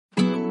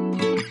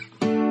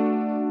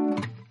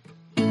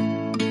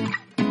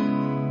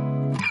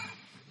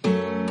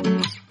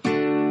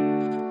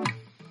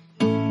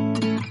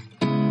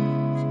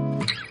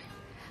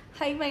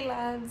my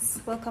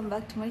loves, welcome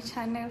back to my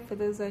channel. For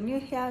those who are new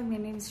here, my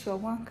name is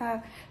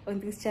Mwaka. On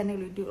this channel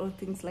we do all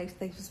things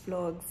lifestyle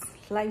vlogs,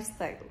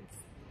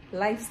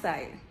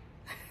 lifestyle.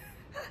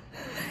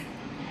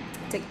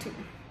 Take two.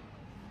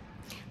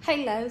 Hi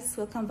loves,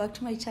 welcome back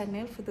to my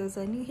channel. For those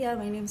who are new here,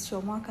 my name is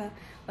Mwaka.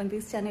 On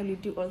this channel we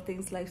do all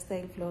things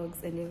lifestyle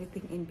vlogs and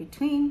everything in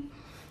between.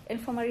 And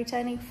for my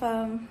returning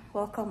fam,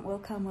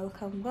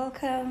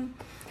 welcome.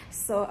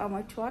 So I'm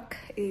at work.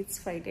 It's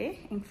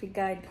Friday. In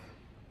figured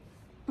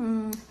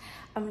I'm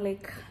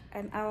like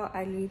an hour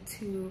early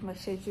to my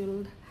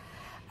scheduled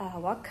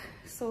work,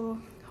 so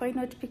why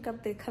not pick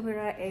up the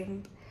camera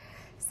and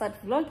start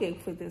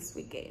vlogging for this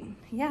weekend.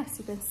 Yes,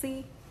 you can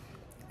see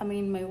I'm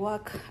in my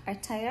work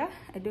attire.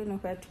 I don't know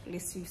where to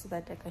place you so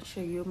that I can show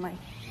you my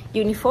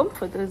uniform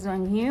for those who are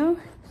new.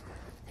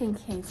 I think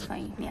it's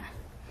fine. Yeah,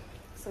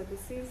 so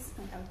this is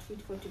my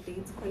outfit for today.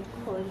 It's quite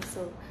cold,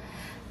 so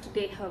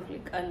today I have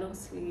like a long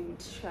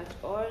sleeved shirt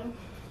on.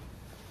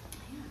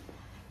 Yeah.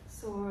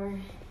 So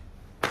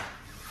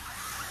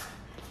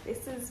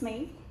this is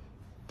me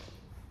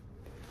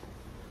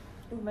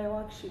in my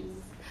work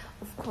shoes,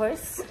 of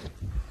course.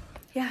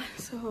 Yeah,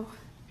 so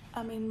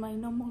I'm in my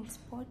normal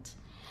spot.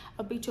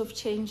 A bit of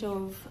change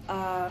of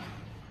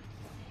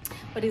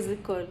what is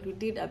it called? We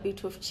did a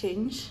bit of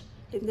change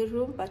in the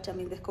room, but I'm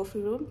in the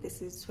coffee room.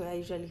 This is where I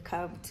usually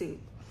come to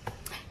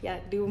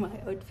do my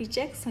outfit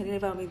checks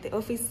whenever I'm in the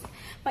office.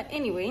 But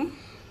anyway,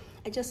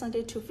 I just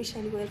wanted to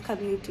officially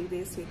welcome you to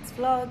this week's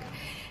vlog,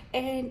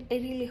 and I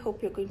really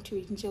hope you're going to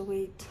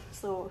enjoy it.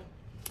 So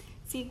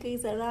see you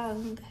guys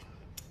around.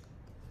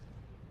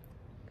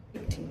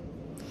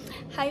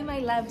 Hi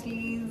my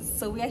lovelies,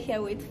 so we are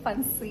here with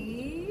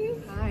Fancy.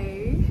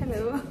 Hi.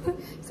 Hello.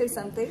 Say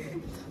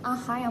something.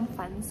 Hi, I'm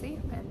Fancy,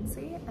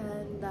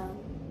 and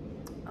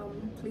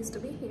I'm pleased to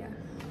be here.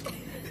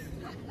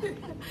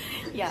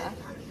 Yeah,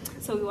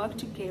 so we work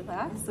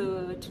together.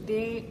 So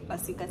today,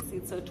 as you can see,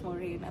 it's out more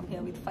rain. I'm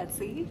here with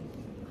Fancy.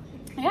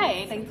 Yeah,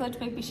 and I thought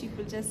maybe she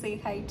could just say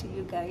hi to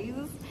you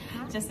guys,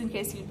 just in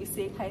case you'll be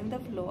saying hi in the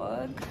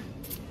vlog.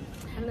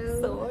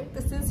 Hello. So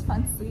this is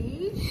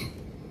Fancy.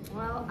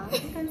 Well,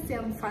 as you can see,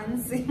 I'm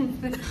Fancy. I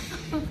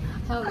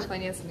have the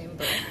funniest name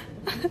though.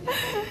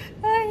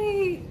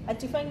 Hi.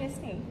 At your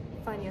funniest name?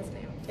 Funniest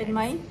name. And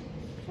mine?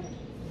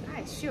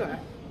 Hi, sure.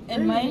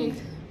 And mine?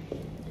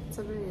 It's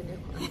a very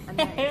unique one. And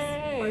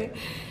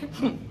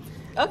nice.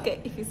 Okay,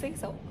 if you say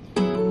so.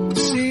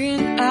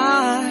 Seeing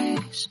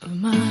eyes of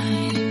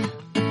mine,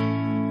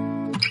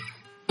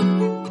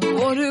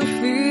 what do you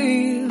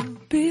feel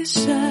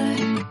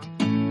beside?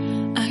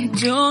 I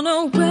don't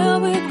know where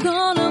we're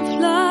gonna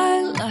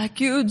fly like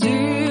you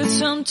did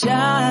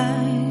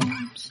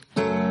sometimes.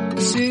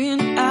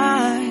 Seeing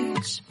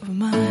eyes of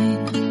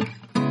mine,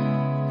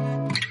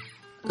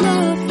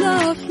 love,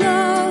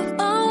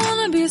 I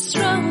wanna be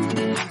strong.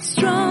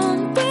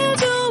 We're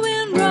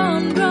doing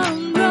wrong,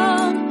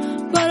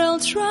 but I'll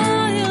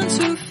try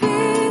to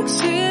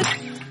fix it.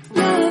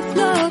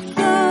 Love, I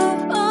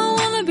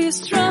wanna be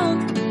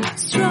strong.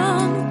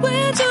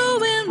 We're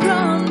doing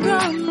wrong,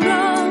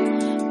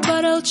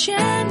 but I'll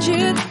change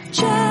it.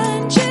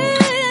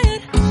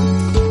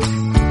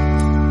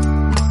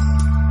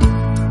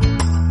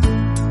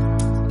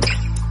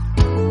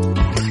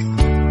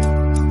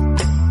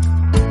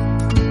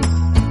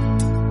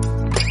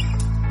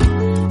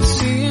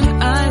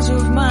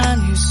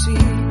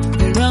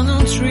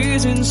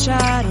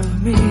 Inside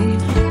of me,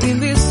 in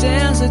this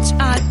desert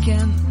I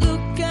can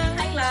look at.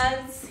 Hi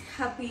lads,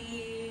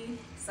 happy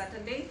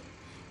Saturday.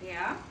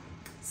 Yeah,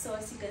 so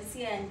as you can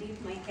see, I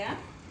undid my hair.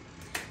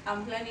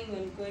 I'm planning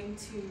on going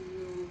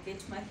to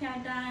get my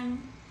hair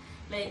done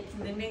like in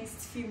the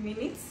next few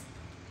minutes,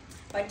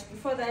 but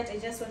before that I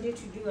just wanted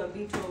to do a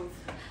bit of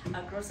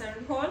a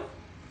grocery haul.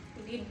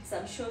 We did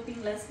some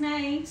shopping last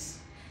night,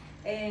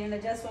 and I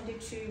just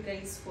wanted to show you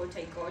guys what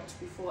I got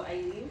before I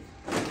leave.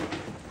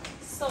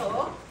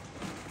 So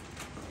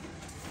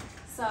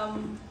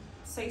some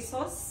soy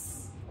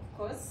sauce, of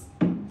course,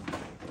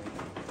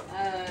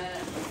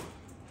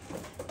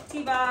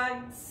 tea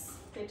bags,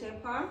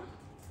 pepper.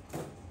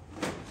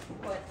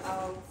 What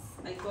else?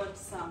 I got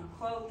some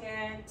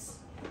Colgate,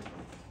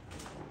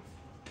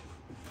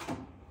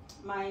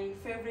 my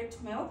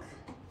favorite milk.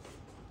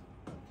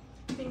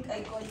 I think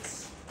I got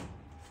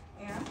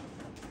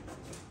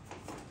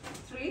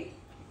 3.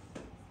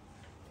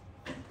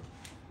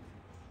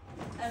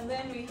 And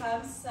then we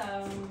have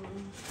some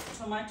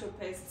tomato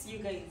paste. You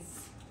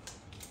guys,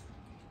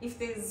 if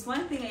there's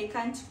one thing I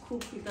can't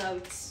cook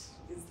without, is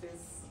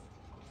this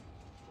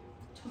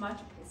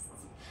tomato paste.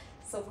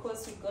 So of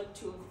course we got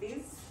 2 of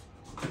these.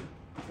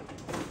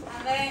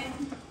 And then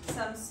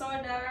some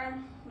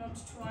soda, not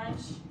too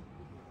much.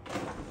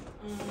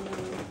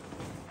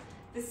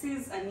 This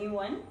is a new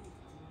one.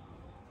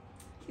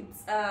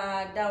 It's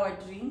a dawa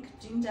drink,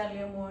 ginger,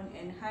 lemon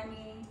and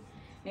honey.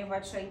 Never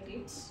tried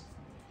it.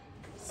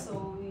 So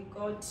we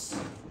got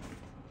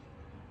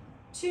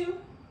 2.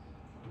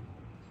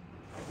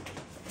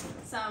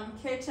 Some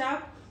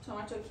ketchup,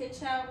 tomato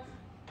ketchup,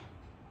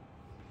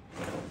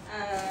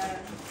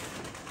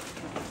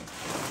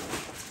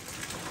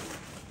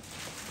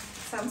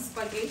 some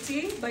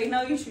spaghetti. By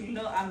now you should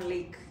know I'm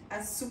like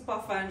a super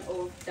fan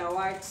of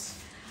Dawat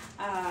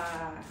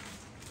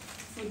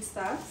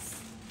foodstuffs.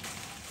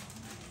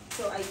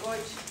 So I got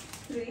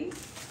 3.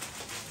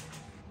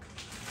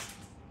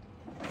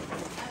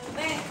 And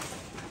then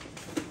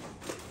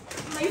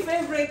my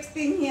favorite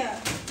thing here,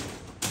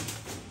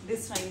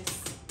 this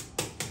rice.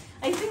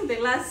 I think the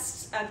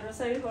last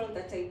grocery haul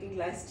that I did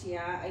last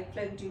year, I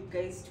plugged you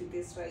guys to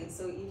this rice.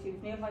 So if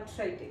you've never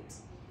tried it,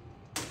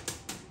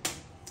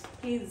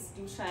 please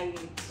do try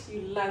it.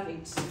 You'll love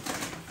it.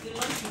 You'll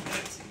not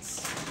regret it.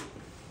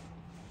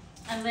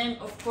 And then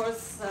of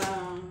course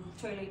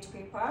toilet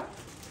paper.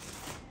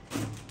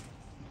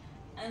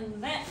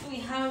 And then we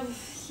have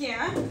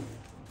here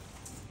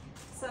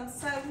some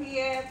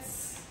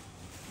serviettes.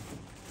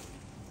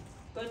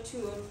 Got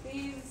 2 of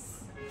these.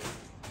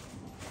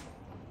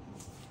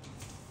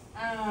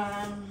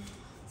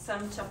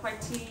 Some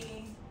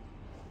chapati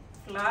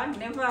flour.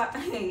 Never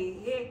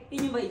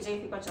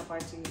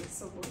chapati,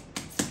 so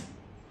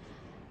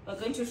we're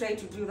going to try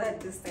to do that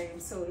this time.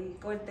 So we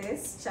got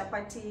this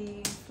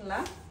chapati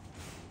flour,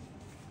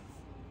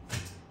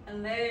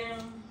 and then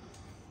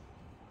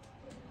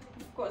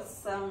of course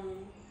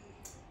some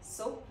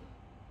soap,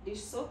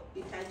 dish soap,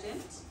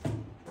 detergent.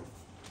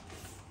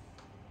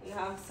 We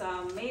have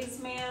some maize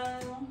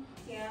meal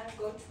here,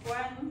 got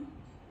 1.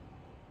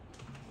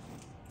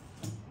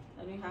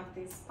 And we have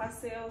this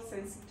parcel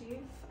sensitive.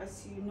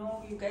 As you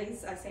know, you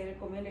guys, as I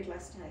recommended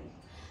last time,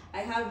 I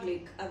have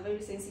like a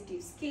very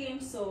sensitive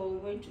skin, so we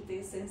went to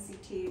the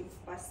sensitive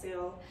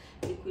parcel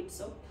liquid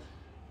soap.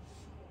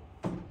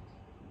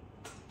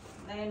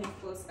 And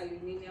of course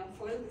aluminium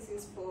foil. This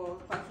is for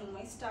packing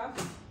my stuff.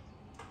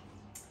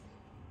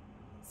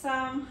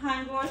 Some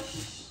hand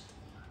wash,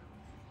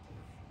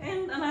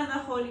 and another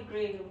holy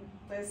grail,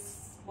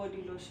 this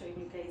body lotion,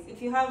 you guys.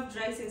 If you have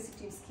dry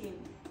sensitive skin,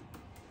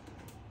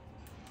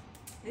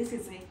 this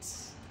is it.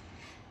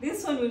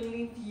 This one will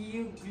leave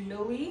you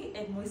glowy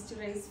and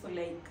moisturized for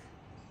like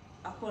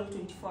a whole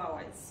 24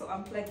 hours. So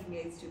I'm plugging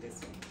you guys to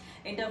this one.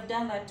 And I've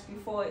done that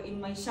before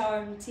in my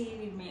shower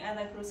routine, in my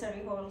other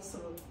grocery haul.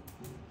 So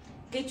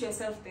get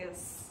yourself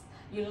this.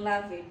 You'll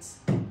love it.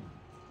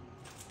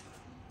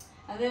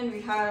 And then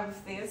we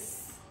have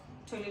this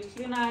toilet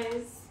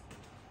cleaners.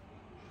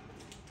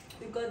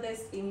 We got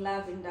this in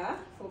lavender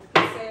for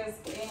process.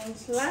 And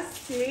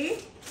lastly,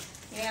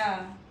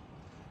 yeah,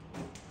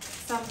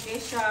 some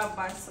geisha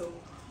bar soap.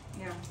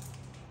 Yeah,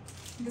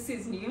 this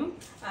is new.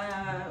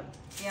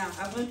 Yeah,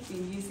 I've not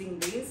been using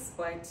this,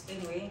 but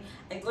anyway,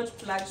 I got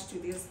plugged to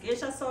this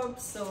geisha soap,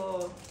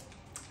 so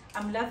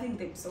I'm loving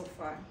them so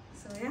far.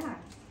 So yeah,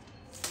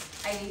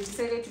 I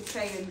decided to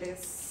try on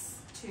this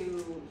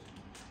 2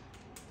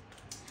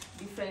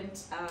 different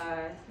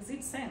is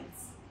it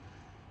scents?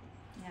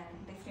 Yeah,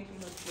 definitely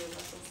not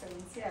flavors or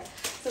scents. Yeah,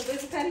 so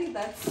basically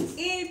that's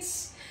it.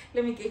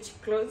 Let me get you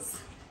close.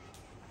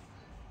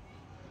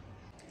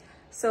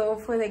 So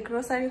for the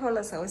grocery haul,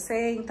 as I was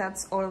saying,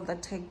 that's all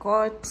that I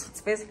got.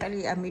 It's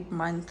basically a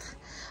mid-month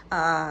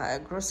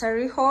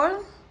grocery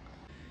haul.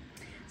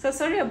 So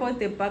sorry about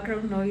the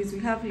background noise. We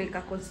have like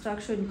a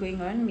construction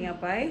going on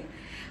nearby.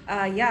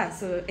 Yeah,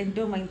 so, and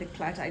don't mind the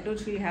clutter. I don't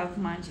really have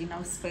much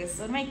enough space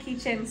on my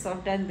kitchen, so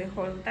I've done the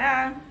haul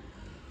there.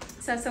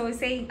 So as I was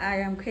saying, I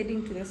am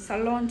heading to the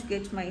salon to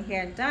get my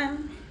hair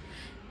done.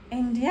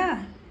 And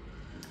yeah,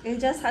 I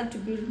just had to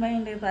be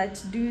reminded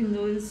that doing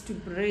those 2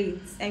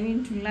 braids, I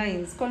mean 2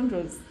 lines,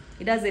 contours,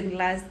 it doesn't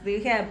last. The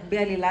hair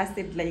barely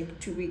lasted like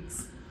 2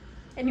 weeks.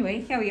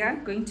 Anyway, here we are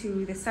going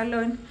to the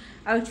salon.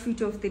 Outfit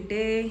of the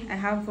day, I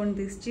have on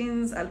these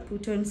jeans. I'll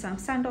put on some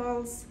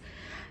sandals.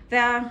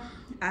 There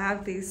I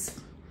have these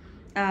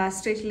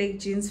straight leg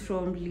jeans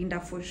from Linda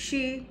for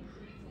She.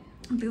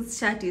 This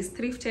shirt is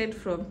thrifted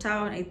from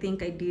town. I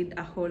think I did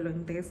a haul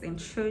on this and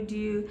showed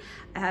you.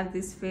 I have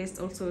this vest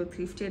also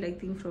thrifted, I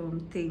think from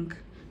Think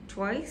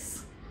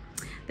Twice.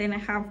 Then I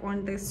have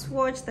on this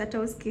watch that I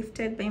was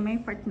gifted by my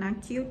partner.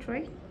 Cute,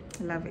 right?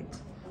 Love it.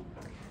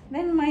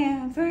 Then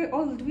my very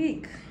old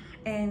wig,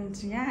 and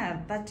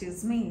yeah, that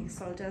is me.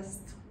 So I'll just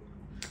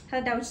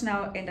head out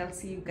now and I'll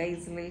see you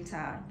guys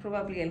later.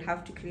 Probably I'll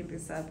have to clean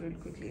this up real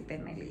quickly,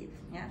 then I leave.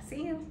 Yeah,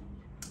 see you.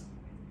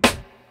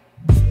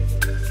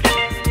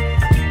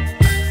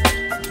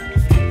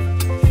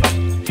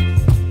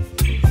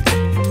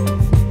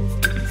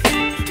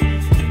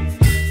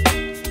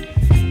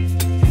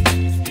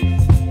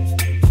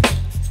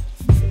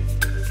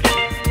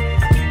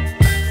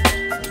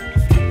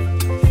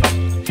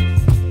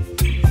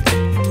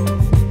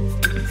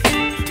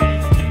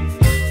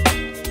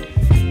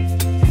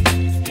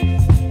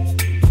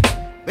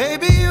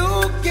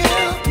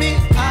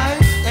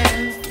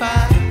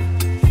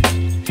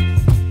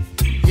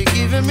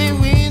 Me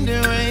wind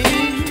and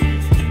rain.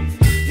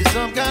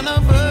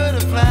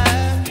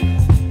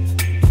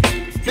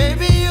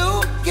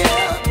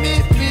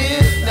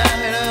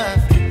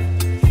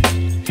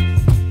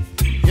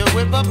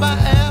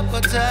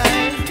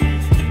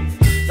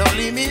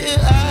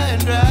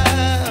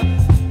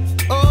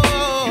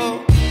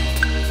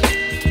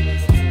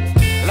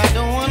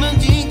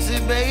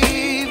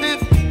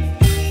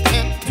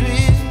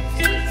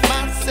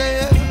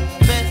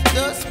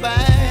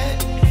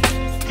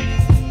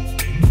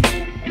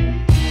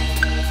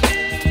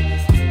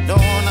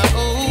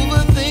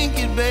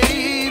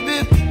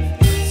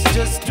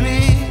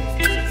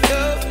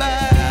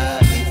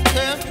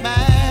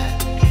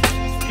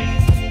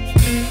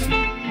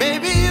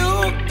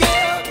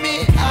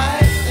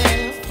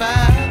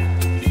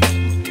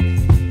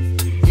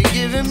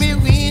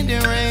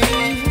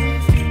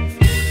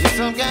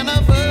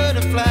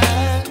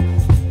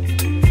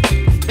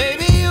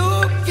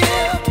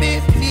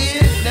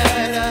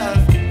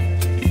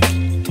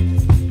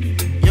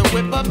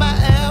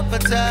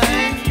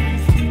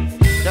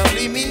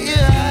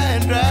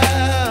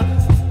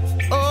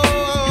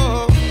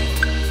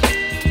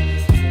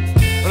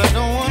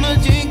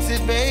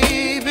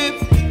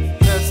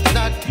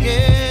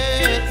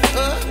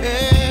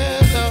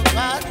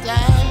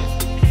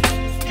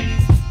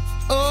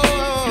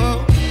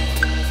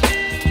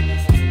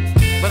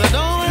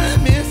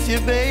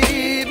 baby.